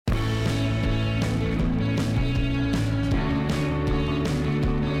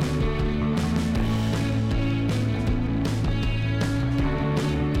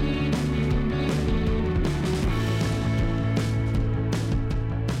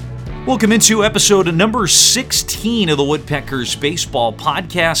Welcome into episode number 16 of the Woodpeckers Baseball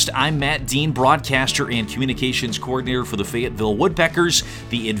Podcast. I'm Matt Dean, broadcaster and communications coordinator for the Fayetteville Woodpeckers,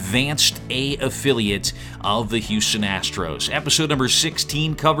 the Advanced A affiliate of the Houston Astros. Episode number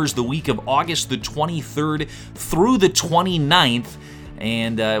 16 covers the week of August the 23rd through the 29th.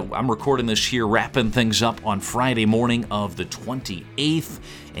 And I'm recording this here, wrapping things up on Friday morning of the 28th.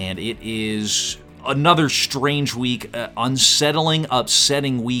 And it is another strange week, unsettling,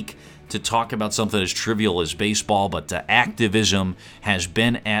 upsetting week to talk about something as trivial as baseball, but activism has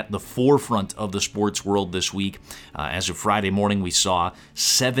been at the forefront of the sports world this week. As of Friday morning, we saw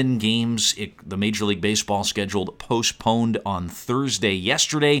 7 games. The Major League Baseball scheduled postponed on Thursday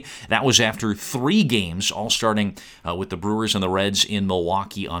yesterday. That was after 3 games, all starting with the Brewers and the Reds in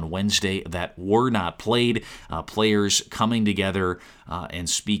Milwaukee on Wednesday that were not played. Players coming together and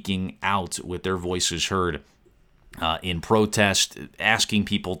speaking out with their voices heard. In protest, asking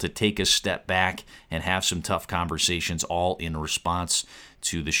people to take a step back and have some tough conversations, all in response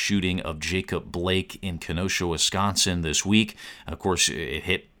to the shooting of Jacob Blake in Kenosha, Wisconsin this week. Of course, it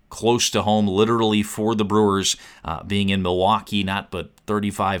hit close to home, literally, for the Brewers, being in Milwaukee, not but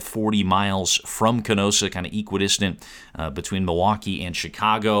 35, 40 miles from Kenosha, kind of equidistant between Milwaukee and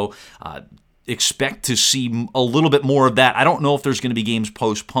Chicago. Expect to see a little bit more of that. I don't know if there's going to be games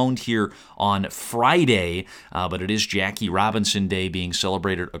postponed here on Friday, but it is Jackie Robinson Day being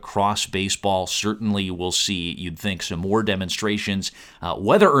celebrated across baseball. Certainly we'll see, you'd think, some more demonstrations.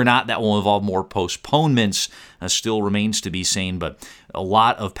 Whether or not that will involve more postponements still remains to be seen, but a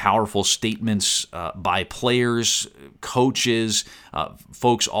lot of powerful statements by players, coaches,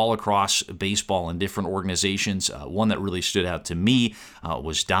 folks all across baseball in different organizations. One that really stood out to me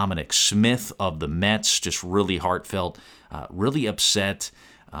was Dominic Smith of the Mets, just really heartfelt, really upset,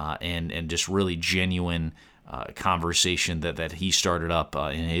 and just really genuine conversation that he started up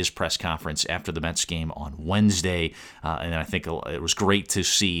in his press conference after the Mets game on Wednesday. And I think it was great to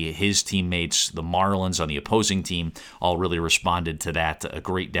see his teammates, the Marlins on the opposing team, all really responded to that. A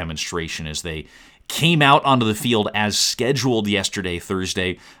great demonstration as they came out onto the field as scheduled yesterday,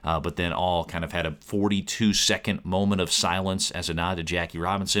 Thursday, but then all kind of had a 42-second moment of silence as a nod to Jackie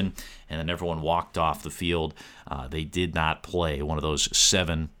Robinson, and then everyone walked off the field. They did not play, one of those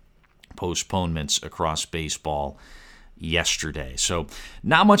 7 postponements across baseball yesterday. So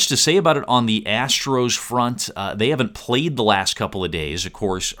not much to say about it on the Astros front. They haven't played the last couple of days. Of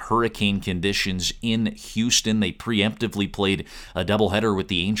course, hurricane conditions in Houston. They preemptively played a doubleheader with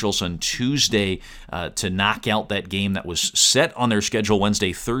the Angels on Tuesday to knock out that game that was set on their schedule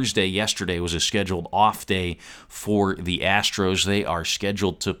Wednesday. Thursday yesterday was a scheduled off day for the Astros. They are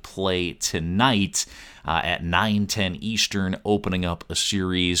scheduled to play tonight at 9:10 Eastern, opening up a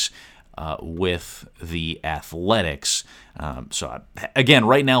series with the Athletics. So again,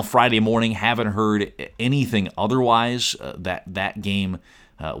 right now, Friday morning, haven't heard anything otherwise. That game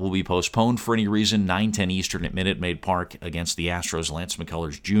will be postponed for any reason. 9:10 Eastern at Minute Maid Park against the Astros. Lance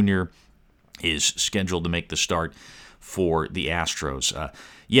McCullers Jr. is scheduled to make the start for the Astros.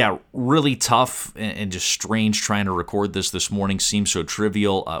 Really tough and just strange trying to record this morning. Seems so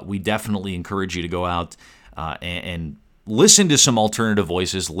trivial. We definitely encourage you to go out and listen to some alternative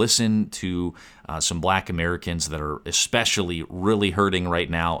voices, listen to some Black Americans that are especially really hurting right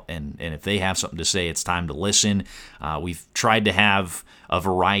now, and if they have something to say, it's time to listen. We've tried to have a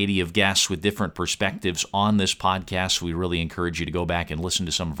variety of guests with different perspectives on this podcast. We really encourage you to go back and listen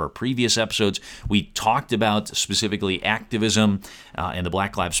to some of our previous episodes. We talked about specifically activism and the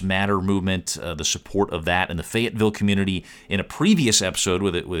Black Lives Matter movement, the support of that in the Fayetteville community in a previous episode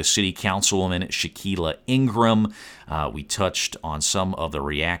with a city councilwoman, Shaquilla Ingram. We touched on some of the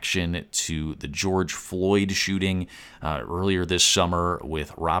reaction to the George Floyd shooting earlier this summer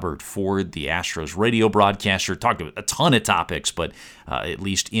with Robert Ford, the Astros radio broadcaster. Talked about a ton of topics, but at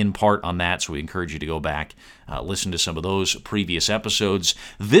least in part on that, so we encourage you to go back, listen to some of those previous episodes.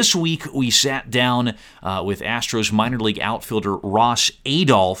 This week, we sat down with Astros minor league outfielder Ross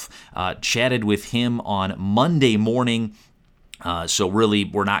Adolph, chatted with him on Monday morning, so really,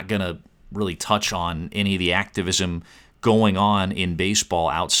 we're not going to really touch on any of the activism going on in baseball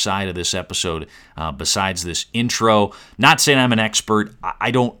outside of this episode, besides this intro. Not saying I'm an expert. I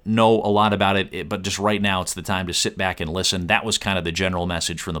don't know a lot about it, but just right now it's the time to sit back and listen. That was kind of the general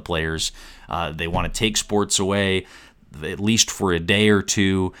message from the players. They want to take sports away, at least for a day or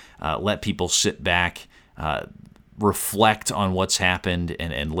two, let people sit back, reflect on what's happened,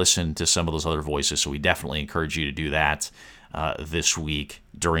 and listen to some of those other voices. So we definitely encourage you to do that this week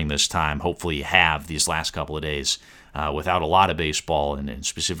during this time. Hopefully you have these last couple of days without a lot of baseball, and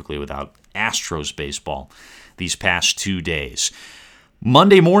specifically without Astros baseball these past 2 days.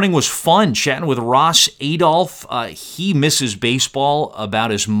 Monday morning was fun chatting with Ross Adolph. He misses baseball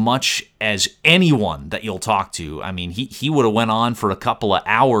about as much as anyone that you'll talk to. I mean, he would have went on for a couple of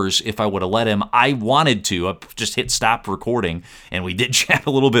hours if I would have let him. I wanted to. I just hit stop recording, and we did chat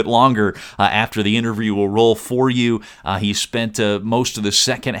a little bit longer after the interview will roll for you. He spent most of the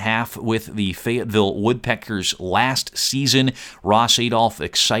second half with the Fayetteville Woodpeckers last season. Ross Adolph,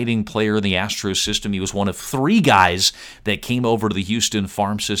 exciting player in the Astros system. He was one of three guys that came over to the Houston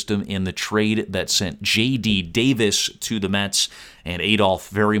farm system in the trade that sent J.D. Davis to the Mets, and Adolph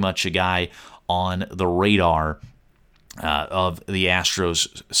very much a guy on the radar of the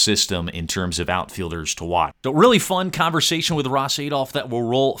Astros system in terms of outfielders to watch. So really fun conversation with Ross Adolph that will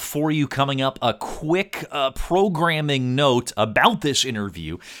roll for you coming up. A quick programming note about this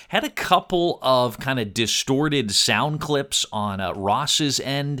interview. Had a couple of kind of distorted sound clips on Ross's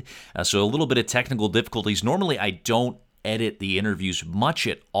end, so a little bit of technical difficulties. Normally I don't edit the interviews much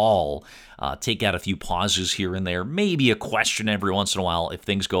at all. Take out a few pauses here and there, maybe a question every once in a while if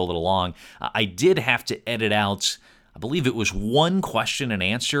things go a little long. I did have to edit out, I believe it was one question and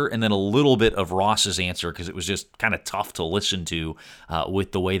answer and then a little bit of Ross's answer because it was just kind of tough to listen to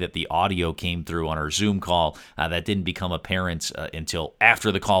with the way that the audio came through on our Zoom call. That didn't become apparent until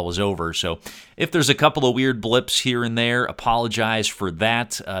after the call was over. So if there's a couple of weird blips here and there, apologize for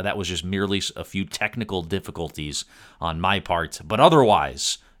that. That was just merely a few technical difficulties on my part. But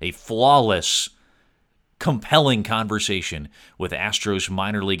otherwise, a flawless, compelling conversation with Astros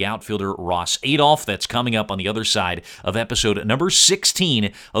minor league outfielder Ross Adolph. That's coming up on the other side of episode number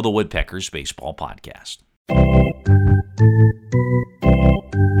 16 of the Woodpeckers Baseball Podcast.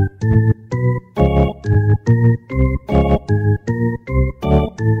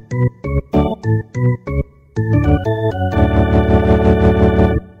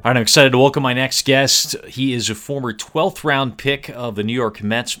 All right, I'm excited to welcome my next guest. He is a former 12th round pick of the New York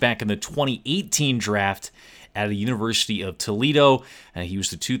Mets back in the 2018 draft at the University of Toledo. He was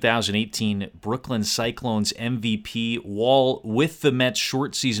the 2018 Brooklyn Cyclones MVP while with the Mets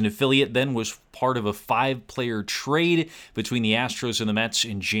short season affiliate, then was part of a 5-player trade between the Astros and the Mets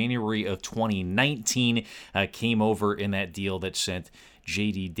in January of 2019. Came over in that deal that sent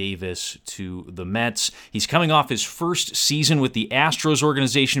J.D. Davis to the Mets. He's coming off his first season with the Astros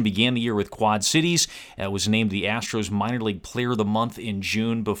organization, began the year with Quad Cities, was named the Astros Minor League Player of the Month in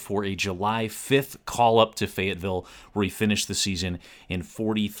June before a July 5th call-up to Fayetteville, where he finished the season in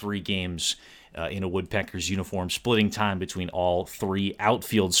 43 games in a Woodpeckers uniform, splitting time between all three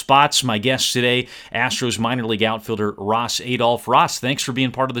outfield spots. My guest today, Astros minor league outfielder Ross Adolph. Ross, thanks for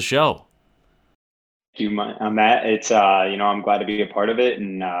being part of the show. Thank you, Matt. It's I'm glad to be a part of it,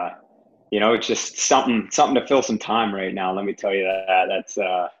 and it's just something to fill some time right now. Let me tell you that's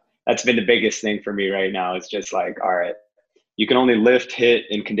been the biggest thing for me right now. It's just like, all right, you can only lift, hit,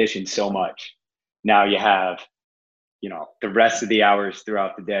 and condition so much. Now you have, the rest of the hours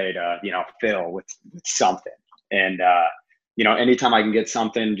throughout the day to fill with something, and anytime I can get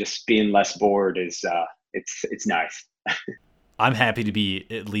something, just being less bored is it's nice. I'm happy to be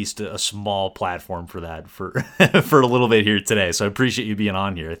at least a small platform for that for for a little bit here today. So I appreciate you being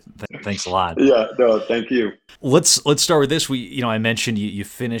on here. Thanks a lot. Yeah, no, thank you. Let's start with this. I mentioned you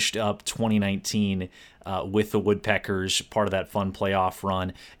finished up 2019 with the Woodpeckers, part of that fun playoff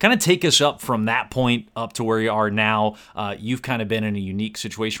run. Kind of take us up from that point up to where you are now. You've kind of been in a unique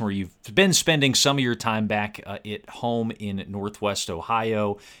situation where you've been spending some of your time back at home in Northwest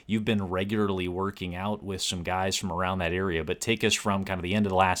Ohio. You've been regularly working out with some guys from around that area, but take us from kind of the end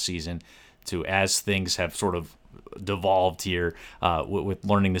of the last season to as things have sort of devolved here with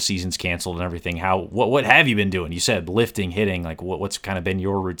learning the season's canceled and everything. What have you been doing? You said lifting, hitting. Like what's kind of been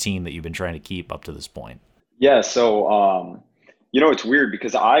your routine that you've been trying to keep up to this point? Yeah, so it's weird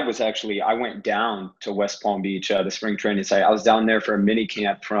because I went down to West Palm Beach, the spring training site. I was down there for a mini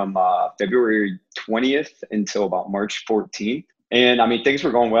camp from February 20th until about March 14th, and I mean things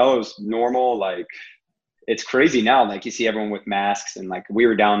were going well. It was normal. Like it's crazy now. Like you see everyone with masks, and like we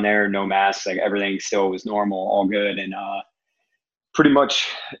were down there, no masks. Like everything still was normal, all good, and pretty much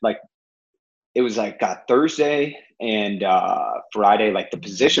like it was like Thursday and Friday. Like the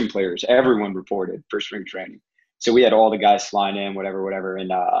position players, everyone reported for spring training. So we had all the guys flying in, whatever,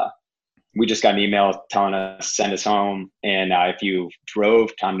 and we just got an email telling us send us home, and if you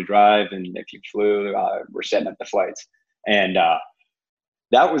drove, time to drive, and if you flew, we're setting up the flights. And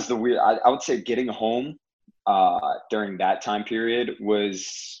that was the weird. I would say getting home during that time period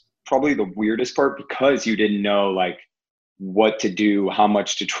was probably the weirdest part because you didn't know like what to do, how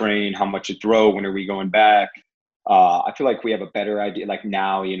much to train, how much to throw, when are we going back. I feel like we have a better idea. Like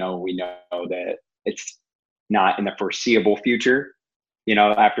now, we know that it's not in the foreseeable future.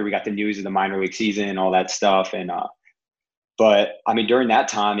 after we got the news of the minor league season and all that stuff. And, but I mean, during that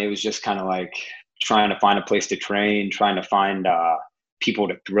time, it was just kind of like trying to find a place to train, trying to find, people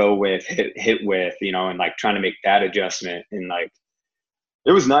to throw with, hit with, and like trying to make that adjustment. And like,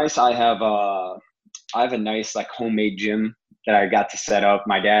 it was nice. I have a nice like homemade gym that I got to set up.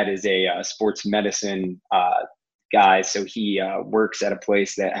 My dad is a sports medicine guy, so he works at a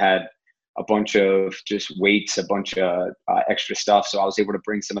place that had a bunch of just weights, a bunch of extra stuff. So I was able to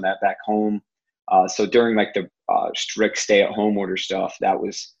bring some of that back home. So during like the strict stay-at-home order stuff, that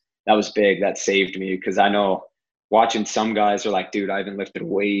was big. That saved me, because I know watching some guys are like, dude, I haven't lifted a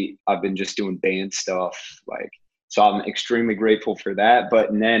weight. I've been just doing band stuff. Like, so I'm extremely grateful for that.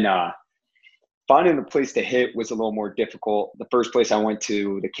 But and then finding a place to hit was a little more difficult. The first place I went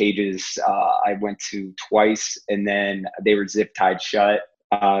to, the cages, I went to twice, and then they were zip tied shut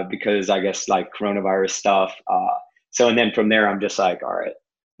because I guess like coronavirus stuff. So, and then from there, I'm just like, all right,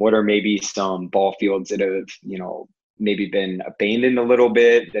 what are maybe some ball fields that have, maybe been abandoned a little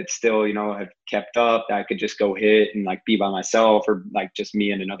bit that still, have kept up that I could just go hit and like be by myself, or like just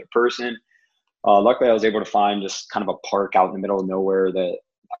me and another person. Luckily, I was able to find just kind of a park out in the middle of nowhere that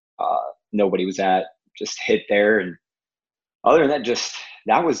nobody was at, just hit there. And other than that, just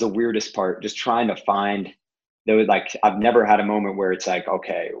that was the weirdest part, just trying to find those. Like, I've never had a moment where it's like,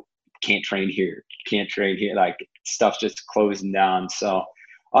 okay, can't train here, like stuff's just closing down. So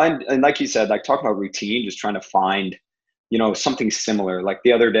and like you said, like talking about routine, just trying to find something similar. Like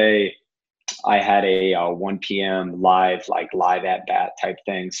the other day I had a 1 p.m. live at bat type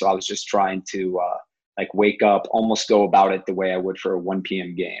thing. So I was just trying to like wake up, almost go about it the way I would for a 1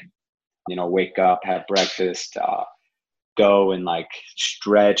 p.m. game. Wake up, have breakfast, go and like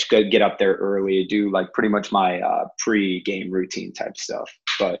stretch, get up there early, do like pretty much my pre-game routine type stuff.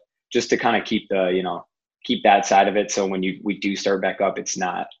 But just to kind of keep keep that side of it. So when we do start back up, it's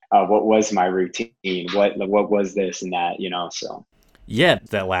not what was my routine, what was this and that, so. Yeah,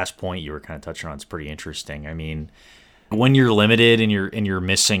 that last point you were kind of touching on is pretty interesting. I mean, when you're limited and you're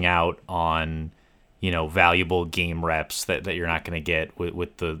missing out on valuable game reps that you're not going to get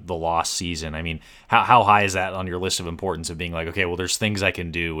with the lost season. I mean, how high is that on your list of importance of being like, okay, well, there's things I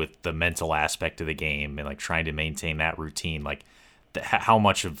can do with the mental aspect of the game and like trying to maintain that routine. Like, how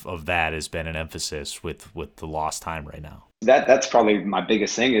much of that has been an emphasis with the lost time right now? That's probably my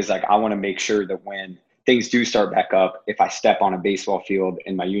biggest thing, is like, I want to make sure that when things do start back up, if I step on a baseball field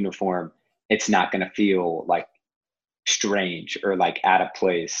in my uniform, it's not going to feel like strange or like out of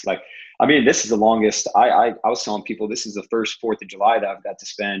place. Like, I mean, this is the longest I was telling people, this is the first 4th of July that I've got to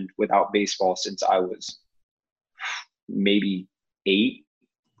spend without baseball since I was maybe 8,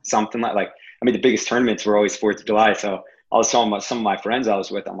 something like, I mean, the biggest tournaments were always 4th of July. So I was telling some of my friends I was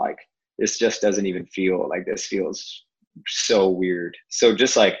with, I'm like, this just doesn't even feel like, this feels so weird. So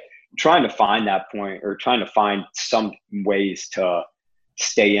just like trying to find that point, or trying to find some ways to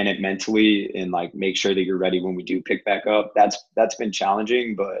stay in it mentally and like make sure that you're ready when we do pick back up. That's been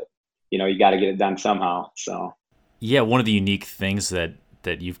challenging, but you got to get it done somehow. So yeah, one of the unique things that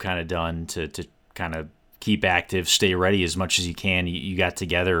you've kind of done to kind of keep active, stay ready as much as you can, you got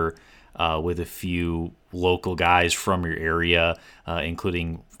together with a few local guys from your area,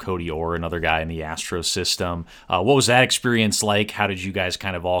 including Cody Orr, another guy in the Astros system. What was that experience like? How did you guys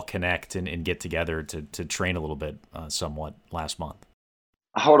kind of all connect and get together to train a little bit somewhat last month?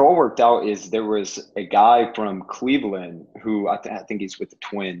 How it all worked out is there was a guy from Cleveland who I think he's with the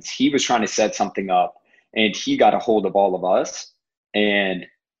Twins. He was trying to set something up, and he got a hold of all of us. And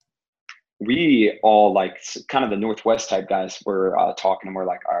we all, like kind of the Northwest type guys, were talking, and we're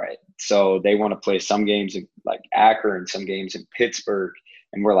like, all right, so they want to play some games in like Akron, some games in Pittsburgh.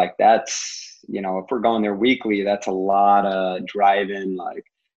 And we're like, that's, if we're going there weekly, that's a lot of driving. Like,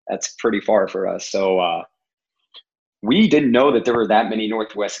 that's pretty far for us. So, we didn't know that there were that many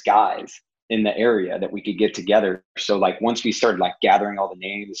Northwest guys in the area that we could get together. So like once we started like gathering all the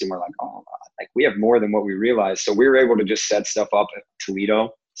names, and we're like, oh, like we have more than what we realized. So we were able to just set stuff up at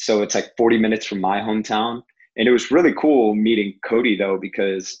Toledo. So it's like 40 minutes from my hometown. And it was really cool meeting Cody though,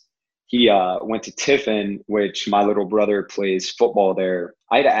 because he went to Tiffin, which my little brother plays football there.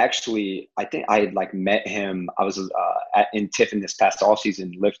 I think I had like met him. I was in Tiffin this past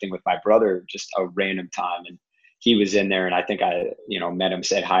offseason lifting with my brother, just a random time. And he was in there, and I think I, met him,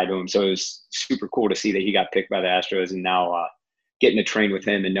 said hi to him. So it was super cool to see that he got picked by the Astros, and now getting to train with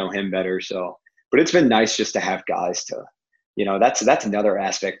him and know him better. So, but it's been nice just to have guys to, that's another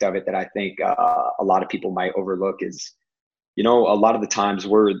aspect of it that I think a lot of people might overlook is, a lot of the times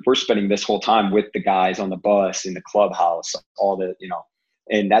we're spending this whole time with the guys on the bus, in the clubhouse, all the,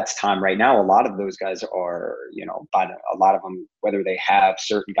 And that's time right now. A lot of those guys are, a lot of them, whether they have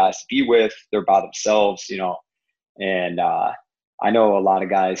certain guys to be with, they're by themselves, and I know a lot of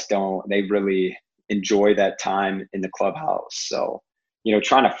guys don't, they really enjoy that time in the clubhouse. So,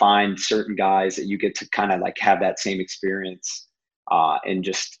 trying to find certain guys that you get to kind of like have that same experience, and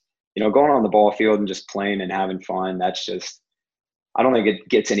just, going on the ball field and just playing and having fun. That's just, I don't think it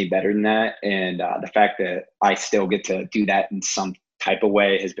gets any better than that. And the fact that I still get to do that in some type of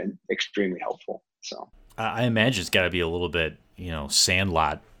way has been extremely helpful. So I imagine it's got to be a little bit,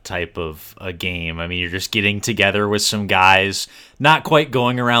 Sandlot type of a game. I mean, you're just getting together with some guys, not quite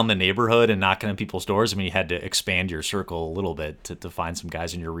going around the neighborhood and knocking on people's doors. I mean, you had to expand your circle a little bit to find some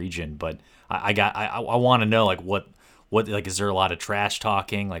guys in your region. But I want to know, like, what, like, is there a lot of trash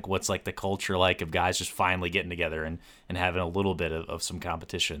talking? Like, what's like the culture like of guys just finally getting together and having a little bit of some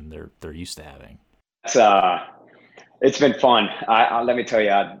competition they're used to having? It's been fun. Let me tell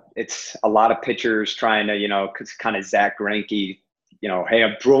you, it's a lot of pitchers trying to, cause kind of Zach Greinke, hey,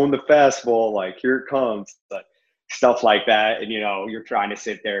 I'm throwing the fastball, like here it comes, like, stuff like that. And, you're trying to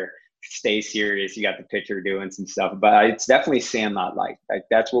sit there, stay serious. You got the pitcher doing some stuff, but it's definitely Sandlot. Like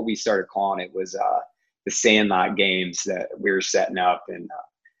that's what we started calling it, was the Sandlot games that we were setting up. And,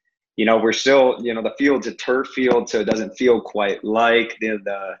 we're still, the field's a turf field, so it doesn't feel quite like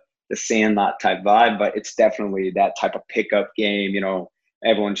the Sandlot type vibe, but it's definitely that type of pickup game.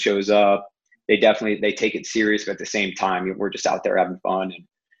 Everyone shows up. They take it serious, but at the same time, we're just out there having fun. And,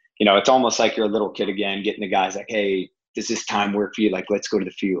 it's almost like you're a little kid again, getting the guys like, hey, does this time work for you? Like, let's go to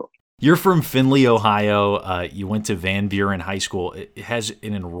the field. You're from Findlay, Ohio. You went to Van Buren High School. It has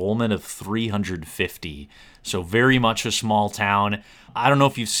an enrollment of 350, so very much a small town. I don't know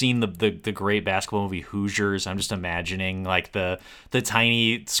if you've seen the great basketball movie Hoosiers. I'm just imagining like the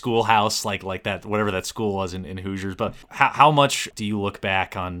tiny schoolhouse, like that, whatever that school was in Hoosiers. But how much do you look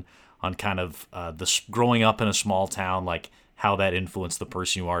back on kind of the growing up in a small town, like how that influenced the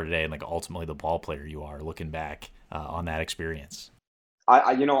person you are today, and like ultimately the ball player you are, looking back on that experience?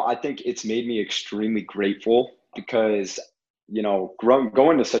 I think it's made me extremely grateful because,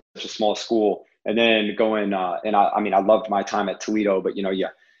 going to such a small school and then going, and I mean, I loved my time at Toledo, but,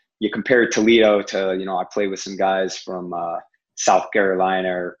 you compare Toledo to, I played with some guys from South Carolina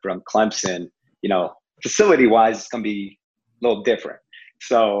or from Clemson, facility wise, it's going to be a little different.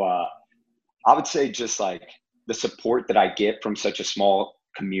 So I would say just like the support that I get from such a small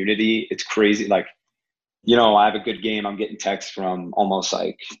community, it's crazy. Like, I have a good game, I'm getting texts from almost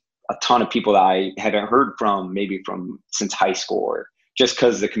like a ton of people that I haven't heard from, maybe from since high school, or just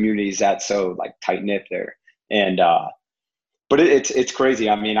because the community is that so like tight knit there. And but it's crazy.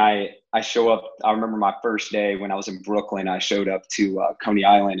 I mean, I show up. I remember my first day when I was in Brooklyn. I showed up to Coney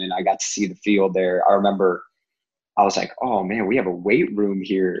Island and I got to see the field there. I remember I was like, oh man, we have a weight room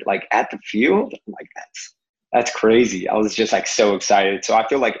here, like at the field. I'm like, that's crazy. I was just like so excited. So I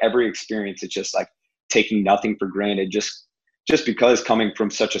feel like every experience is just like taking nothing for granted, just because coming from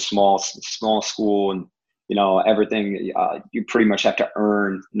such a small school, and everything, you pretty much have to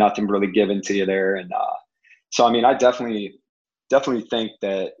earn, nothing really given to you there. And so I mean, I definitely think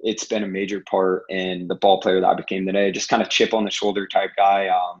that it's been a major part in the ball player that I became today. Just kind of chip on the shoulder type guy.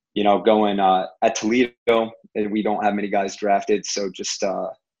 Going at Toledo, we don't have many guys drafted, so just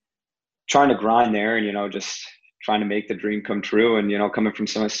trying to grind there, and just trying to make the dream come true. And, coming from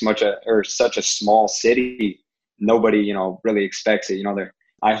such a small city, nobody, really expects it.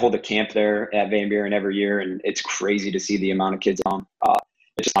 I hold a camp there at Van Buren every year, and it's crazy to see the amount of kids on.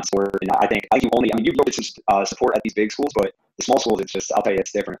 It's just not sport. And I think you've got some support at these big schools, but the small schools, I'll tell you,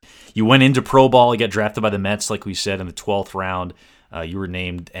 it's different. You went into pro ball, you got drafted by the Mets, like we said, in the 12th round. You were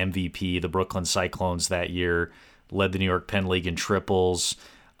named MVP. The Brooklyn Cyclones that year led the New York Penn League in triples.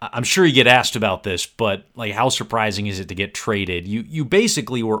 I'm sure you get asked about this, but like, how surprising is it to get traded? You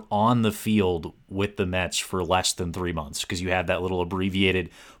basically were on the field with the Mets for less than 3 months because you had that little abbreviated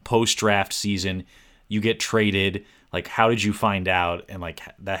post-draft season. You get traded. Like, how did you find out? And like,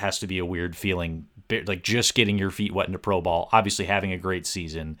 that has to be a weird feeling, like just getting your feet wet into pro ball, obviously having a great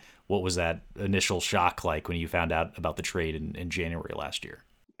season. What was that initial shock like when you found out about the trade in January last year?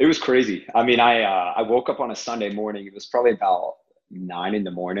 It was crazy. I mean, I woke up on a Sunday morning. It was probably about 9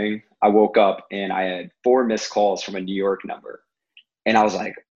 a.m. I woke up and I had 4 missed calls from a New York number. And I was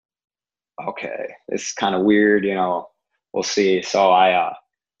like, okay, this is kind of weird, we'll see. So I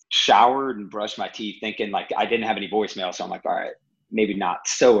showered and brushed my teeth thinking like I didn't have any voicemail. So I'm like, all right, maybe not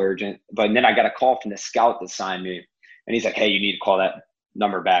so urgent. But then I got a call from the scout that signed me. And he's like, hey, you need to call that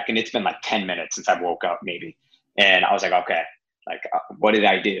number back. And it's been like 10 minutes since I woke up maybe. And I was like, okay, like what did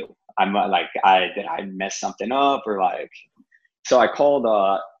I do? I'm like, did I mess something up, or like, So I called,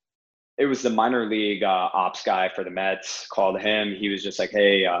 it was the minor league ops guy for the Mets. Called him. He was just like,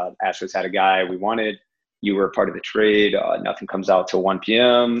 "Hey, Astros had a guy we wanted. You were part of the trade. Nothing comes out till 1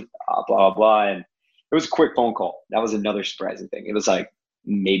 p.m. Blah blah blah." And it was a quick phone call. That was another surprising thing. It was like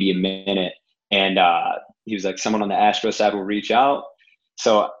maybe a minute, and he was like, "Someone on the Astros side will reach out."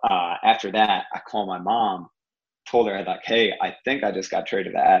 So after that, I called my mom, told her like, "Hey, I think I just got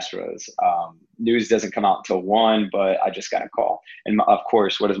traded to Astros. News doesn't come out until 1, but I just got a call." And of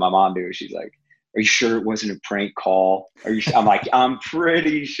course, what does my mom do? She's like, "Are you sure it wasn't a prank call? Are you?" I'm like, "I'm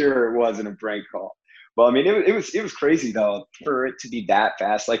pretty sure it wasn't a prank call." But I mean, it was crazy though for it to be that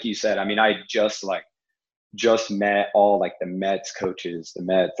fast. Like you said, I mean, I just met all like the Mets coaches, the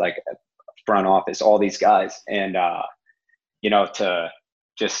Mets like front office, all these guys, and to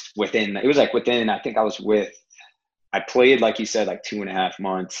just within, it was like within, I think I played, like you said, like 2.5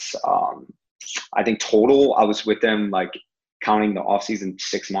 months. I think total I was with them, like counting the off season,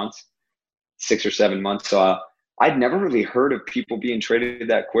 6 months, 6 or 7 months. So I'd never really heard of people being traded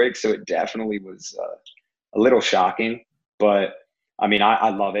that quick. So it definitely was a little shocking, but I mean, I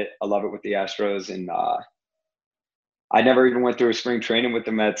love it. I love it with the Astros, and I never even went through a spring training with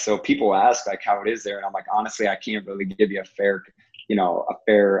the Mets. So people ask like how it is there. And I'm like, honestly, I can't really give you a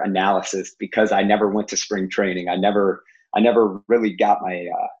fair analysis because I never went to spring training. I never really got my,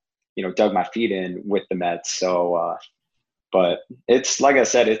 dug my feet in with the Mets. So, but it's, like I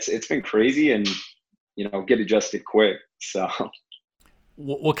said, it's been crazy and, get adjusted quick. So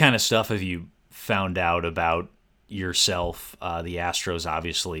What kind of stuff have you found out about yourself? The Astros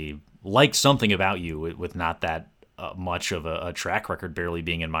obviously like something about you with not that much of a track record, barely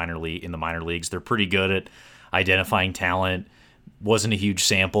being in the minor leagues. They're pretty good at identifying talent. Wasn't a huge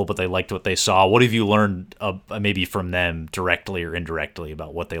sample, but they liked what they saw. What have you learned maybe from them directly or indirectly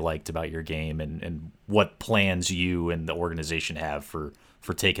about what they liked about your game and what plans you and the organization have for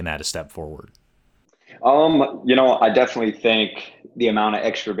taking that a step forward? I definitely think the amount of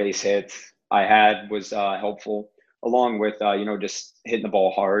extra base hits I had was helpful, along with just hitting the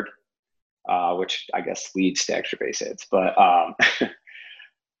ball hard, which I guess leads to extra base hits. But I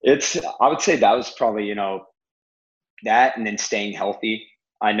would say that was probably that, and then staying healthy.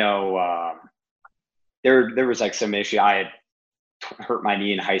 I know there was like some issue. I had hurt my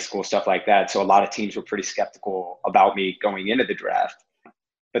knee in high school, stuff like that. So a lot of teams were pretty skeptical about me going into the draft.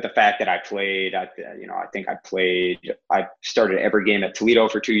 But the fact that I played, I think I started every game at Toledo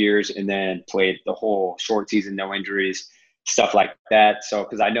for 2 years and then played the whole short season, no injuries, stuff like that. So,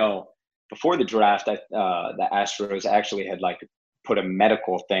 because I know before the draft, the Astros actually had like put a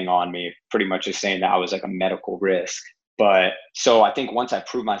medical thing on me, pretty much just saying that I was like a medical risk. But so I think once I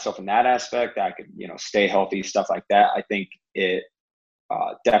proved myself in that aspect, that I could, stay healthy, stuff like that. I think it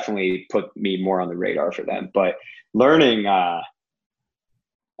definitely put me more on the radar for them. But learning,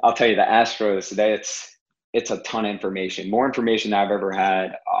 I'll tell you, the Astros today, it's a ton of information, more information than I've ever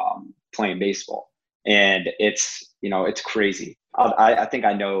had playing baseball, and it's crazy. I think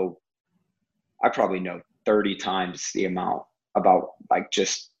I probably know 30 times the amount about like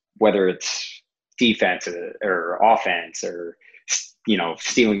just whether it's defense or offense or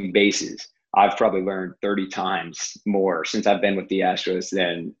stealing bases. I've probably learned 30 times more since I've been with the Astros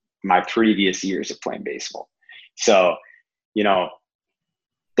than my previous years of playing baseball. So,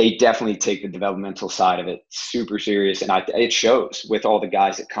 they definitely take the developmental side of it super serious. And it shows with all the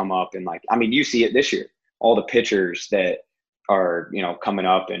guys that come up, and like, I mean, you see it this year, all the pitchers that are, coming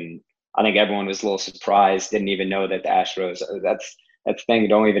up, and I think everyone was a little surprised, didn't even know that the Astros, that's the thing,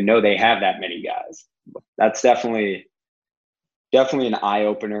 don't even know they have that many guys. That's definitely an eye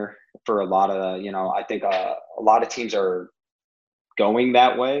opener for a lot of, I think a lot of teams are going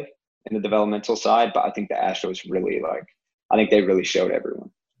that way in the developmental side, but I think the Astros I think they really showed everyone.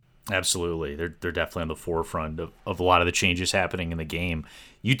 Absolutely. They're definitely on the forefront of a lot of the changes happening in the game.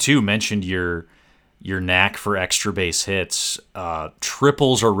 You too mentioned your knack for extra base hits.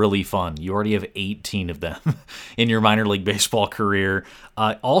 Triples are really fun. You already have 18 of them in your minor league baseball career.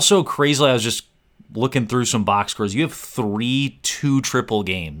 Also, crazily, I was just looking through some box scores. You have 3 2-triple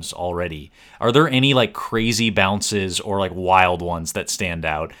games already. Are there any like crazy bounces or like wild ones that stand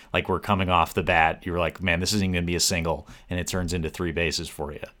out? Like we're coming off the bat, you're like, man, this isn't going to be a single, and it turns into 3 bases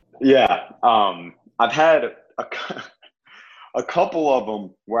for you. Yeah. I've had a couple of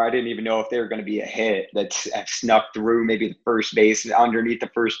them where I didn't even know if they were going to be a hit that's snuck through maybe the first base, underneath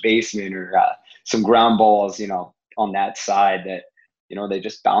the first baseman, or some ground balls, on that side that, they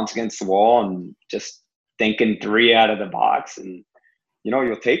just bounce against the wall, and just thinking 3 out of the box, and,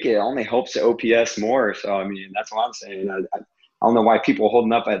 you'll take it. It only helps the OPS more. So, I mean, that's what I'm saying. I don't know why people are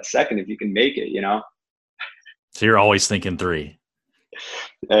holding up at second if you can make it, So you're always thinking 3.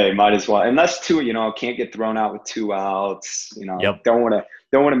 Hey, might as well. And that's two, can't get thrown out with 2 outs. Yep. Don't want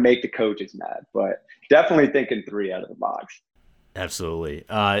to make the coaches mad, but definitely thinking 3 out of the box. Absolutely.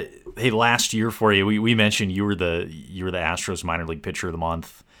 Hey, last year for you, we mentioned you were the Astros minor league pitcher of the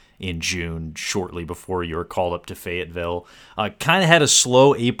month in June, shortly before you were called up to Fayetteville. Kind of had a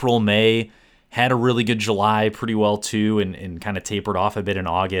slow April, May, had a really good July pretty well too, and kind of tapered off a bit in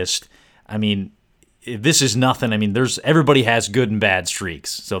August. I mean, if this is nothing, I mean, everybody has good and bad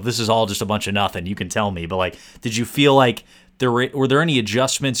streaks. So if this is all just a bunch of nothing, you can tell me. But like, did you feel like were there any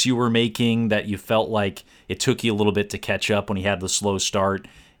adjustments you were making that you felt like it took you a little bit to catch up when you had the slow start?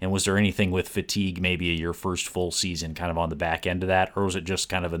 And was there anything with fatigue, maybe your first full season, kind of on the back end of that, or was it just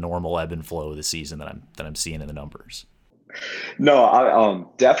kind of a normal ebb and flow of the season that I'm seeing in the numbers? No, I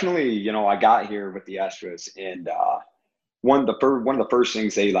definitely, I got here with the Astros, and one of the first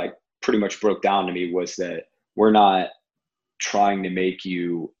things they like pretty much broke down to me was that we're not trying to make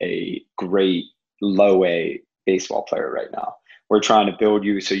you a great low A baseball player right now. We're trying to build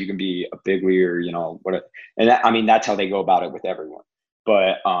you so you can be a big leaguer, that's how they go about it with everyone.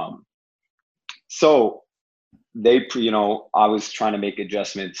 But so I was trying to make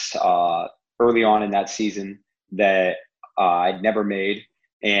adjustments early on in that season that I'd never made.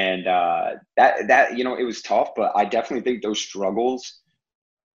 And it was tough, but I definitely think those struggles,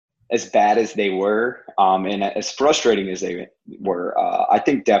 as bad as they were, and as frustrating as they were, I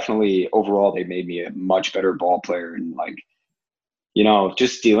think definitely overall they made me a much better ball player. And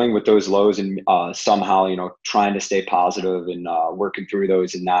just dealing with those lows and somehow, trying to stay positive and working through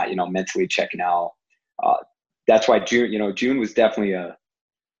those and not, mentally checking out. That's why June was definitely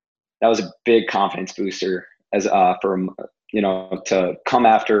that was a big confidence booster as to come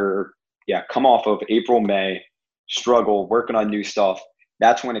off of April, May, struggle, working on new stuff.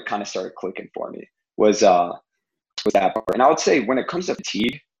 That's when it kind of started clicking for me was that part. And I would say when it comes to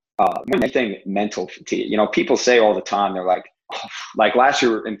fatigue, anything mental fatigue, people say all the time, they're like last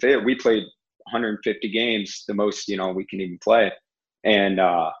year in Fayette, we played 150 games, the most, we can even play, and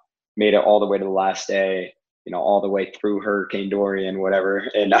made it all the way to the last day, all the way through Hurricane Dorian, whatever.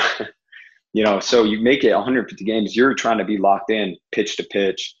 And, so you make it 150 games, you're trying to be locked in pitch to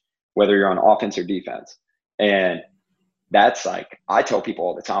pitch, whether you're on offense or defense. And that's I tell people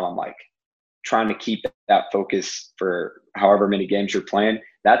all the time, I'm like, trying to keep that focus for however many games you're playing.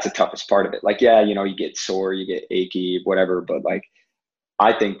 That's the toughest part of it. You get sore, you get achy, whatever. But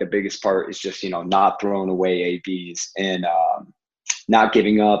I think the biggest part is just, not throwing away ABs and not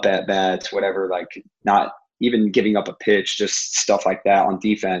giving up at bats, whatever, not even giving up a pitch, just stuff like that on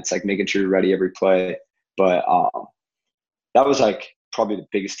defense, making sure you're ready every play. But that was probably the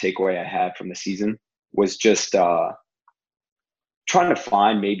biggest takeaway I had from the season was just trying to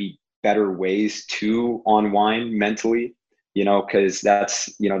find maybe better ways to unwind mentally, because that's,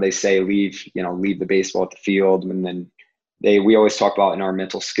 they say leave the baseball at the field. And then we always talk about in our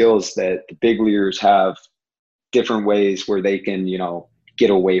mental skills that the big leaguers have different ways where they can, get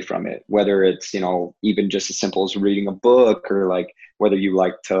away from it, whether it's, even just as simple as reading a book or whether you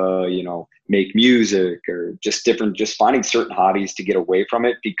like to, make music or just finding certain hobbies to get away from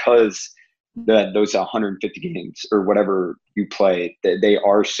it, because those 150 games or whatever you play, they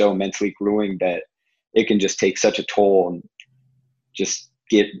are so mentally grueling that it can just take such a toll and just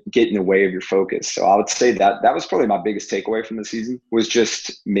get in the way of your focus. So I would say that was probably my biggest takeaway from the season, was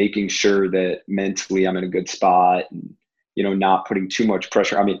just making sure that mentally I'm in a good spot and, not putting too much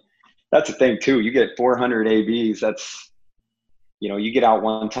pressure. I mean, that's the thing too. You get 400 ABs. That's, you get out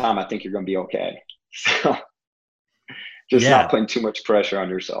one time, I think you're going to be okay. So just not putting too much pressure on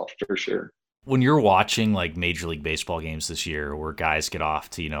yourself, for sure. When you're watching Major League Baseball games this year where guys get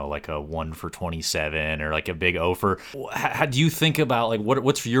off to, a 1 for 27 or a big 0 for, how do you think about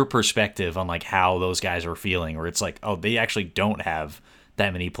what's your perspective on how those guys are feeling? Or it's they actually don't have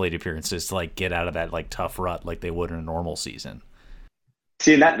that many plate appearances to get out of that tough rut like they would in a normal season.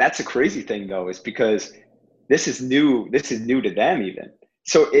 See, and that's a crazy thing though, is because this is new to them even.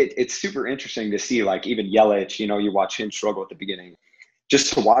 So it's super interesting to see even Yelich, you watch him struggle at the beginning.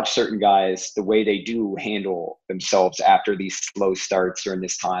 Just to watch certain guys, the way they do handle themselves after these slow starts during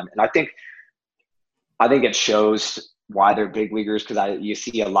this time. And I think it shows why they're big leaguers, because you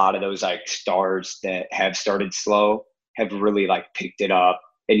see a lot of those stars that have started slow have really picked it up,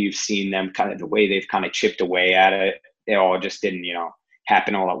 and you've seen them kind of the way they've kind of chipped away at it. It all just didn't,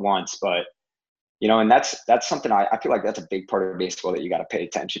 happen all at once. But, and that's something I feel like that's a big part of baseball that you got to pay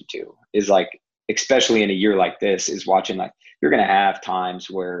attention to, is especially in a year like this, is watching you're going to have times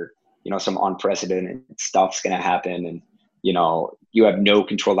where, some unprecedented stuff's going to happen, and, you have no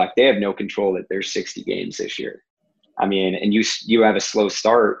control. They have no control that there's 60 games this year. I mean, and you have a slow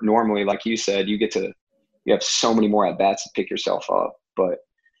start. Normally, like you said, you have so many more at bats to pick yourself up. But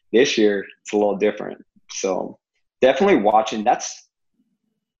this year it's a little different. So definitely watching. That's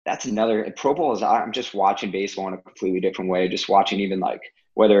another Pro Bowl is I'm just watching baseball in a completely different way. Just watching even like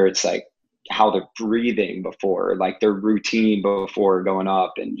whether it's like how they're breathing before, like their routine before going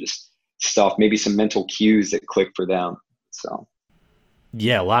up and just stuff, maybe some mental cues that click for them. So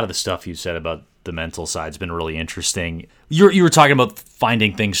yeah, a lot of the stuff you said about the mental side's been really interesting. You were talking about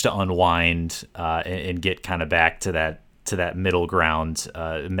finding things to unwind and get kind of back to that middle ground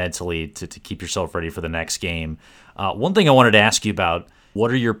mentally to keep yourself ready for the next game. One thing I wanted to ask you about: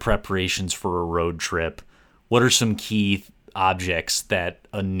 what are your preparations for a road trip? What are some key objects that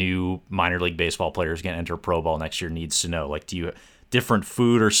a new minor league baseball player who's going to enter Pro Bowl next year needs to know? Like, do you different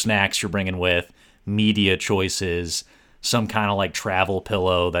food or snacks you're bringing with, media choices, some kind of like travel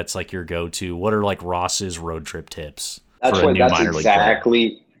pillow that's like your go-to? What are like Ross's road trip tips for a new minor league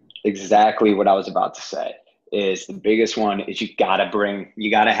player? Exactly what I was about to say. Is the biggest one is you got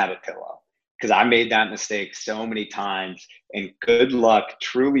to have a pillow, because I made that mistake so many times, and good luck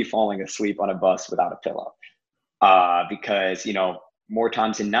truly falling asleep on a bus without a pillow. Because, more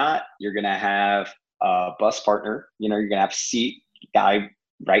times than not, you're going to have a bus partner, you're going to have a seat guy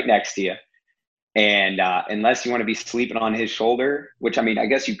right next to you. And unless you want to be sleeping on his shoulder, which, I mean, I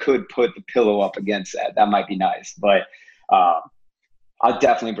guess you could put the pillow up against that. That might be nice. But I'll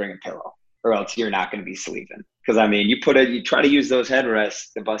definitely bring a pillow, or else you're not going to be sleeping. Because, I mean, you try to use those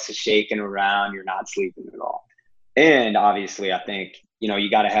headrests, the bus is shaking around, you're not sleeping at all. And obviously, I think,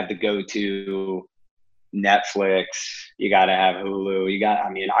 you got to have the go-to Netflix. You got to have Hulu.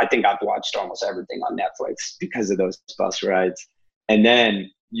 I think I've watched almost everything on Netflix because of those bus rides. And then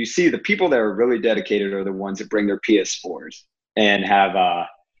you see the people that are really dedicated are the ones that bring their PS4s and they have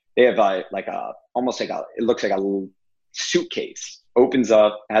it looks like a little suitcase, opens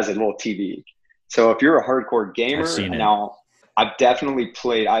up, has a little TV. So if you're a hardcore gamer, now I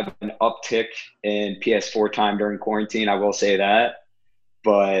have an uptick in PS4 time during quarantine. I will say that,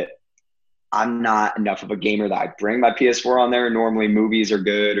 but I'm not enough of a gamer that I bring my PS4 on there. Normally movies are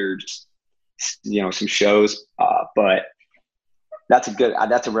good, or just, some shows. But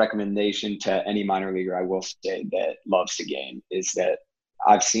that's a recommendation to any minor leaguer, I will say, that loves the game, is that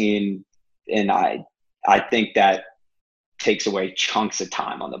I've seen, and I think that takes away chunks of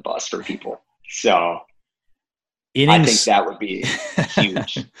time on the bus for people. So I think that would be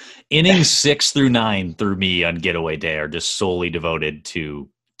huge. Innings 6 through 9 through me on getaway day are just solely devoted to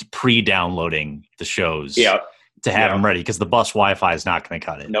pre-downloading the shows to have them ready, because the bus Wi-Fi is not going to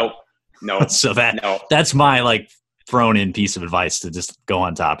cut it. Nope. So that's my like thrown in piece of advice to just go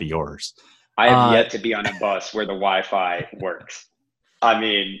on top of yours. I have yet to be on a bus where the Wi-Fi works. I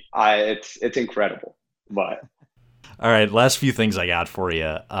mean, it's incredible. But all right, last few things I got for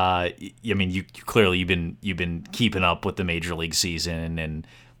you. I mean, you clearly you've been keeping up with the major league season and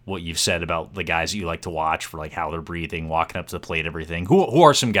what you've said about the guys that you like to watch for like how they're breathing, walking up to the plate, everything. Who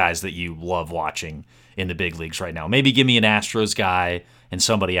are some guys that you love watching in the big leagues right now? Maybe give me an Astros guy and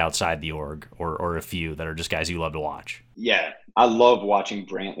somebody outside the org, or a few that are just guys you love to watch. Yeah, I love watching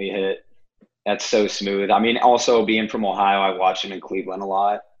Brantley hit. That's so smooth. I mean, also being from Ohio, I watch him in Cleveland a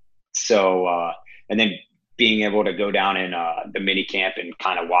lot. So, and then being able to go down in the mini camp and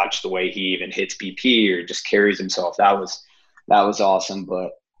kind of watch the way he even hits BP or just carries himself, that was awesome.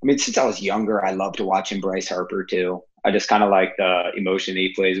 But I mean, since I was younger, I loved watching Bryce Harper too. I just kind of like the emotion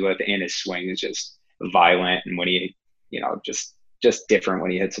he plays with, and his swing is just violent. And when he, just different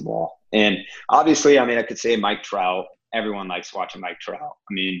when he hits the ball. And obviously, I mean, I could say Mike Trout. Everyone likes watching Mike Trout.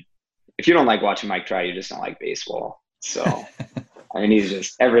 I mean, if you don't like watching Mike Trout, you just don't like baseball. So, I mean, he's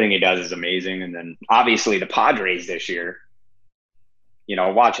just, everything he does is amazing. And then obviously the Padres this year,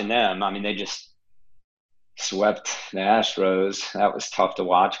 watching them, I mean, they just swept the Astros. That was tough to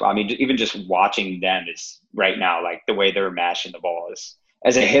watch. I mean, even just watching them is right now, like the way they're mashing the ball is,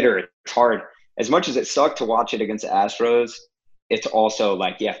 as a hitter, it's hard. As much as it sucked to watch it against the Astros, it's also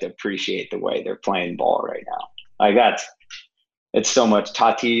like you have to appreciate the way they're playing ball right now. Like it's so much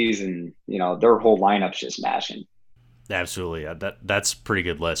Tatis and, their whole lineup's just mashing. Absolutely. That's a pretty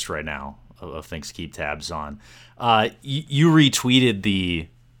good list right now of things to keep tabs on. You retweeted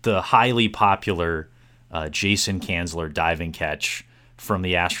the highly popular Jason Kanzler diving catch from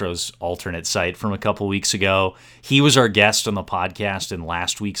the Astros alternate site from a couple weeks ago. He was our guest on the podcast in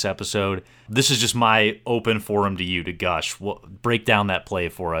last week's episode. This is just my open forum to you to gush. Break down that play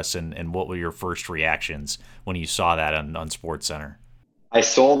for us, and what were your first reactions when you saw that on SportsCenter? I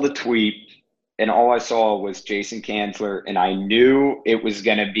saw the tweet, and all I saw was Jason Kanzler, and I knew it was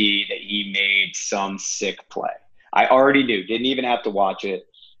going to be that he made some sick play. I already knew, didn't even have to watch it.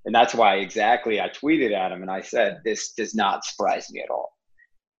 And that's why I tweeted at him and I said, this does not surprise me at all.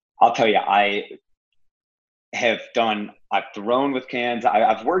 I'll tell you, I've thrown with Cans.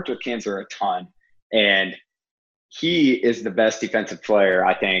 I've worked with Kanser a ton, and he is the best defensive player,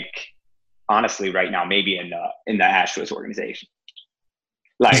 I think, honestly, right now, maybe in the Astros organization.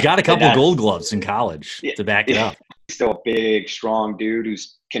 Like, he's got a couple Gold Gloves in college to back it up. He's still a big, strong dude who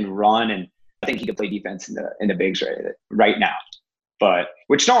can run, and I think he can play defense in the bigs right now. But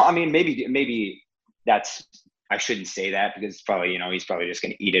maybe that's, I shouldn't say that because probably, he's probably just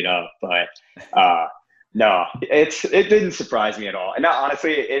going to eat it up. But no, it didn't surprise me at all. And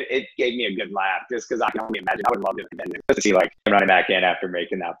honestly, it gave me a good laugh just because I can only imagine. I would love to see like him running back in after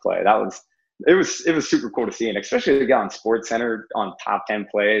making that play. It was super cool to see, and especially to get on SportsCenter on top 10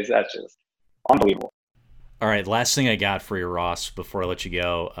 plays. That's just unbelievable. All right, last thing I got for you, Ross, before I let you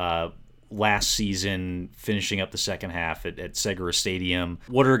go. Last season, finishing up the second half at Segura Stadium,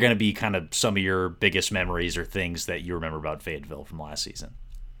 what are going to be kind of some of your biggest memories or things that you remember about Fayetteville from last season?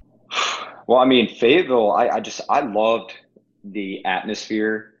 Well, I mean, Fayetteville, I loved the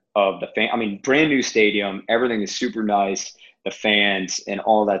atmosphere of the fan. I mean, brand new stadium, everything is super nice, the fans and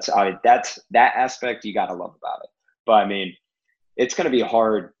all that aspect you got to love about it. But I mean, it's going to be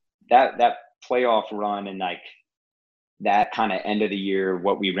hard, that playoff run and like that kind of end of the year,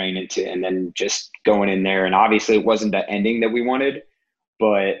 what we ran into, and then just going in there. And obviously it wasn't the ending that we wanted,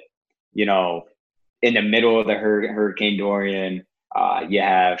 but in the middle of the Hurricane Dorian, you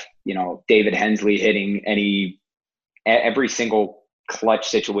have, David Hensley hitting every single clutch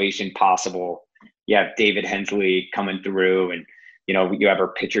situation possible. You have David Hensley coming through, and, you have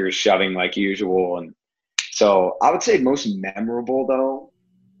our pitchers shoving like usual. And so I would say most memorable though,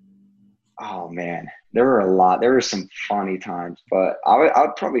 oh man, there were some funny times, but I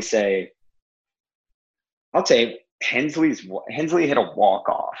would probably say, Hensley hit a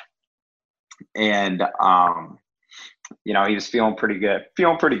walk-off, and he was feeling pretty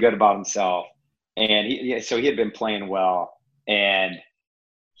good about himself, and he had been playing well, and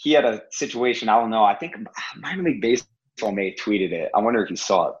he had a situation. I don't know. I think Minor League Baseball may have tweeted it. I wonder if you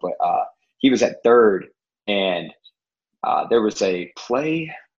saw it, but he was at third, and there was a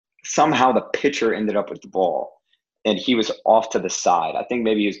play. Somehow the pitcher ended up with the ball, and he was off to the side. I think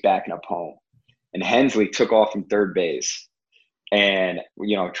maybe he was backing up home, and Hensley took off from third base and,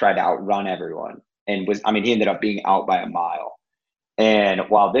 tried to outrun everyone. And he ended up being out by a mile. And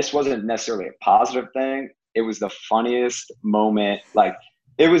while this wasn't necessarily a positive thing, it was the funniest moment. Like,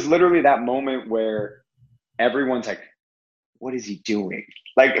 it was literally that moment where everyone's like, what is he doing?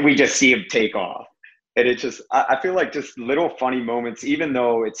 Like, we just see him take off. And it's just, I feel like just little funny moments, even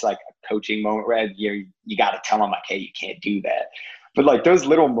though it's like a coaching moment where you got to tell them like, hey, you can't do that. But like those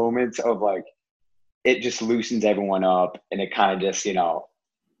little moments of like, it just loosens everyone up, and it kind of just,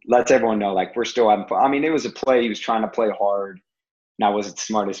 lets everyone know like we're still having fun. I mean, it was a play. He was trying to play hard. Now, was it the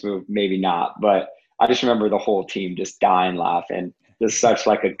smartest move? Maybe not. But I just remember the whole team just dying laughing. Just such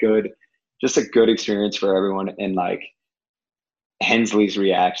like a good experience for everyone. And like Hensley's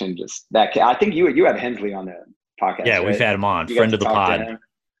reaction, just that. I think you had Hensley on the podcast. Yeah, right? We've had him on, friend of the pod.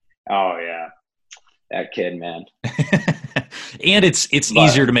 Oh yeah, that kid, man. And it's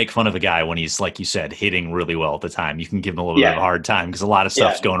easier to make fun of a guy when he's, like you said, hitting really well at the time. You can give him a little bit of a hard time because a lot of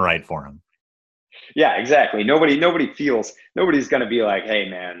stuff's going right for him. Yeah, exactly. Nobody's going to be like, hey,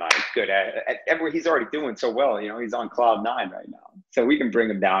 man, like good. He's already doing so well. He's on cloud 9 right now. So we can bring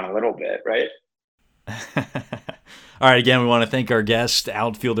him down a little bit, right? All right, again, we want to thank our guest,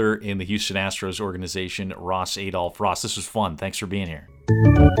 outfielder in the Houston Astros organization, Ross Adolph. Ross, this was fun. Thanks for being here.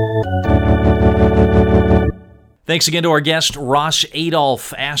 Thanks again to our guest, Ross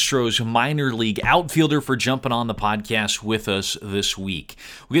Adolph, Astros minor league outfielder, for jumping on the podcast with us this week.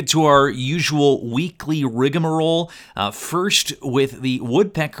 We'll get to our usual weekly rigmarole. First, with the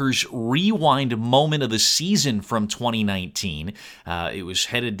Woodpeckers' rewind moment of the season from 2019. It was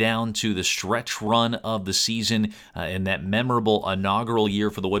headed down to the stretch run of the season in that memorable inaugural year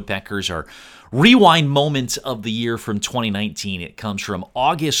for the Woodpeckers. Our rewind moment of the year from 2019. It comes from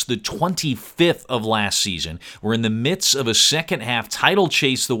August the 25th of last season. We're in the midst of a second half title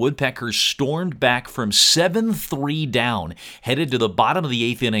chase. The Woodpeckers stormed back from 7-3 down, headed to the bottom of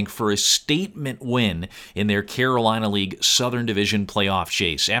the 8th inning for a statement win in their Carolina League Southern Division playoff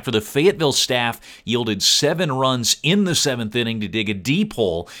chase. After the Fayetteville staff yielded 7 runs in the 7th inning to dig a deep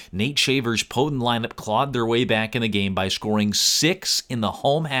hole, Nate Shaver's potent lineup clawed their way back in the game by scoring 6 in the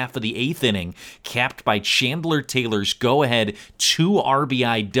home half of the 8th inning, capped by Chandler Taylor's go-ahead 2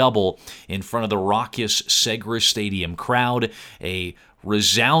 RBI double in front of the raucous Segura Stadium crowd. A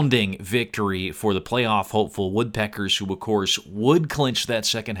resounding victory for the playoff hopeful Woodpeckers, who, of course, would clinch that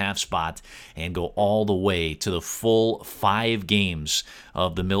second half spot and go all the way to the full 5 games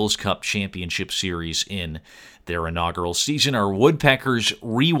of the Mills Cup Championship Series in their inaugural season. Our Woodpeckers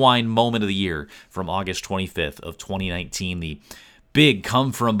rewind moment of the year from August 25th of 2019, the big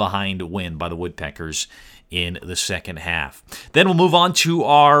come-from-behind win by the Woodpeckers in the second half. Then we'll move on to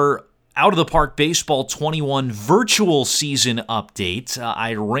our Out of the Park Baseball 21 virtual season update.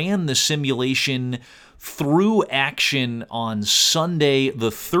 I ran the simulation through action on Sunday, the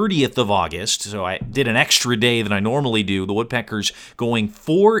 30th of August, so I did an extra day than I normally do. The Woodpeckers going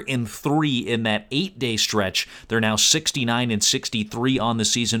 4-3 in that 8-day stretch. They're now 69-63 on the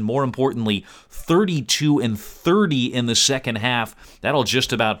season. More importantly, 32-30 in the second half. That'll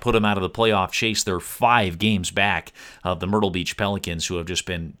just about put them out of the playoff chase. They're 5 games back of the Myrtle Beach Pelicans, who have just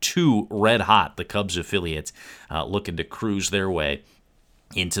been too red hot, the Cubs affiliate, looking to cruise their way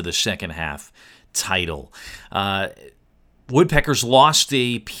into the second half title. Woodpeckers lost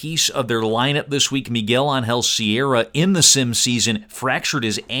a piece of their lineup this week. Miguel Angel Sierra, in the sim season, fractured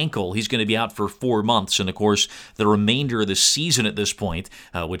his ankle. He's going to be out for 4 months, and of course, the remainder of the season at this point,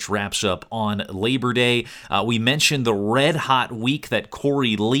 which wraps up on Labor Day. We mentioned the red-hot week that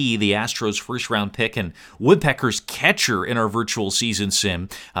Corey Lee, the Astros' first-round pick and Woodpeckers catcher in our virtual season sim,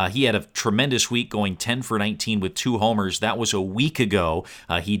 he had a tremendous week, going 10 for 19 with 2 homers. That was a week ago.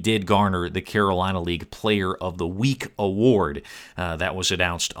 He did garner the Carolina League Player of the Week award. That was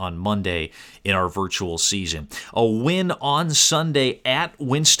announced on Monday in our virtual season. A win on Sunday at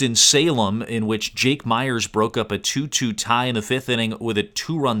Winston-Salem, in which Jake Myers broke up a 2-2 tie in the 5th inning with a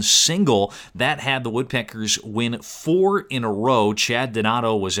 2-run single. That had the Woodpeckers win 4 in a row. Chad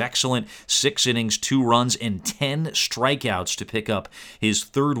Donato was excellent. 6 innings, 2 runs, and 10 strikeouts to pick up his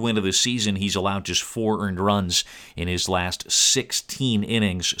 3rd win of the season. He's allowed just 4 earned runs in his last 16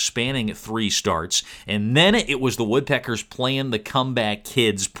 innings, spanning 3 starts. And then it was the Woodpeckers playing the comeback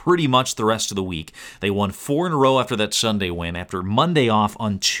kids pretty much the rest of the week. They won 4 in a row after that Sunday win. After Monday off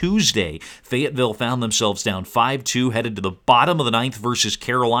on Tuesday, Fayetteville found themselves down 5-2, headed to the bottom of the 9th versus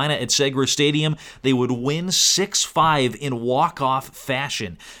Carolina at Segra Stadium. They would win 6-5 in walk-off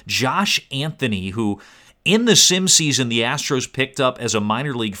fashion. Josh Anthony, who in the sim season, the Astros picked up as a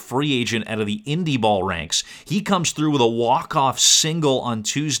minor league free agent out of the indie ball ranks. He comes through with a walk-off single on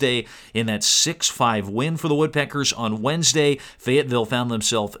Tuesday in that 6-5 win for the Woodpeckers. On Wednesday, Fayetteville found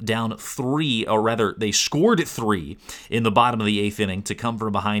themselves down 3, or rather, they scored 3 in the bottom of the 8th inning to come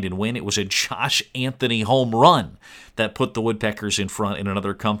from behind and win. It was a Josh Anthony home run that put the Woodpeckers in front in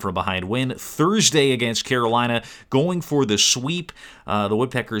another come-from-behind win. Thursday against Carolina, going for the sweep. The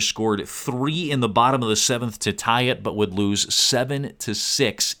Woodpeckers scored 3 in the bottom of the 7th to tie it, but would lose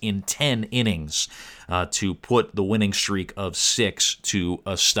 7-6 in 10 innings to put the winning streak of 6 to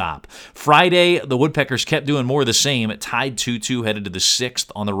a stop. Friday, the Woodpeckers kept doing more of the same, tied 2-2, headed to the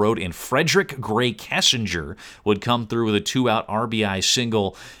 6th on the road, and Frederick Gray Kessinger would come through with a 2-out RBI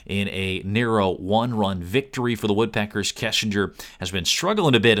single in a narrow 1-run victory for the Woodpeckers. Kessinger has been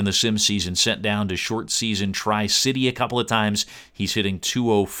struggling a bit in the sim season, sent down to short season Tri-City a couple of times. He's hitting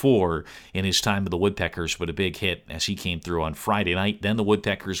 .204 in his time with the Woodpeckers, but a big hit as he came through on Friday night. Then the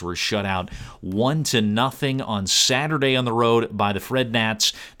Woodpeckers were shut out 1-0 on Saturday on the road by the Fred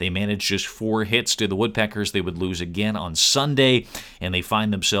Nats. They managed just 4 hits to the Woodpeckers. They would lose again on Sunday, and they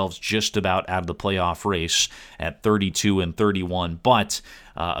find themselves just about out of the playoff race at 32-31. But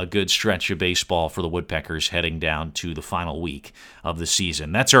a good stretch of baseball for the Woodpeckers heading down to the final week of the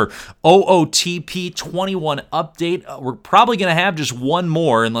season. That's our OOTP 21 update. We're probably going to have just one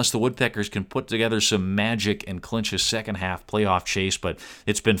more unless the Woodpeckers can put together some magic and clinch a second half playoff chase, but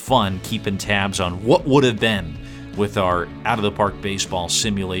it's been fun keeping tabs on what would have been with our Out of the Park baseball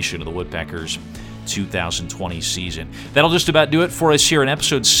simulation of the Woodpeckers 2020 season. That'll just about do it for us here in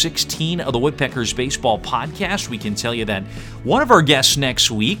episode 16 of the Woodpeckers Baseball Podcast. We can tell you that one of our guests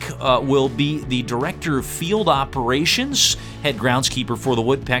next week will be the Director of Field Operations, head groundskeeper for the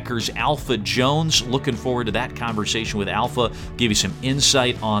Woodpeckers, Alpha Jones. Looking forward to that conversation with Alpha, give you some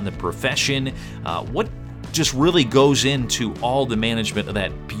insight on the profession, what just really goes into all the management of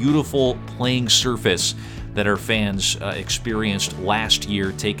that beautiful playing surface that our fans experienced last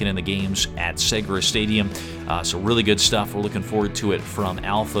year, taking in the games at Segra Stadium. So really good stuff. We're looking forward to it from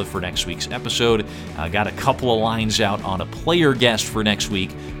Alpha for next week's episode. Got a couple of lines out on a player guest for next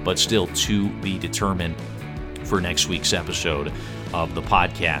week, but still to be determined for next week's episode of the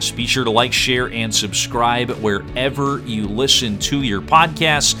podcast. Be sure to like, share, and subscribe wherever you listen to your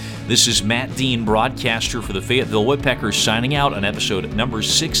podcasts. This is Matt Dean, broadcaster for the Fayetteville Woodpeckers, signing out on episode number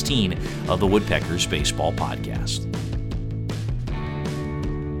 16 of the Woodpeckers Baseball Podcast.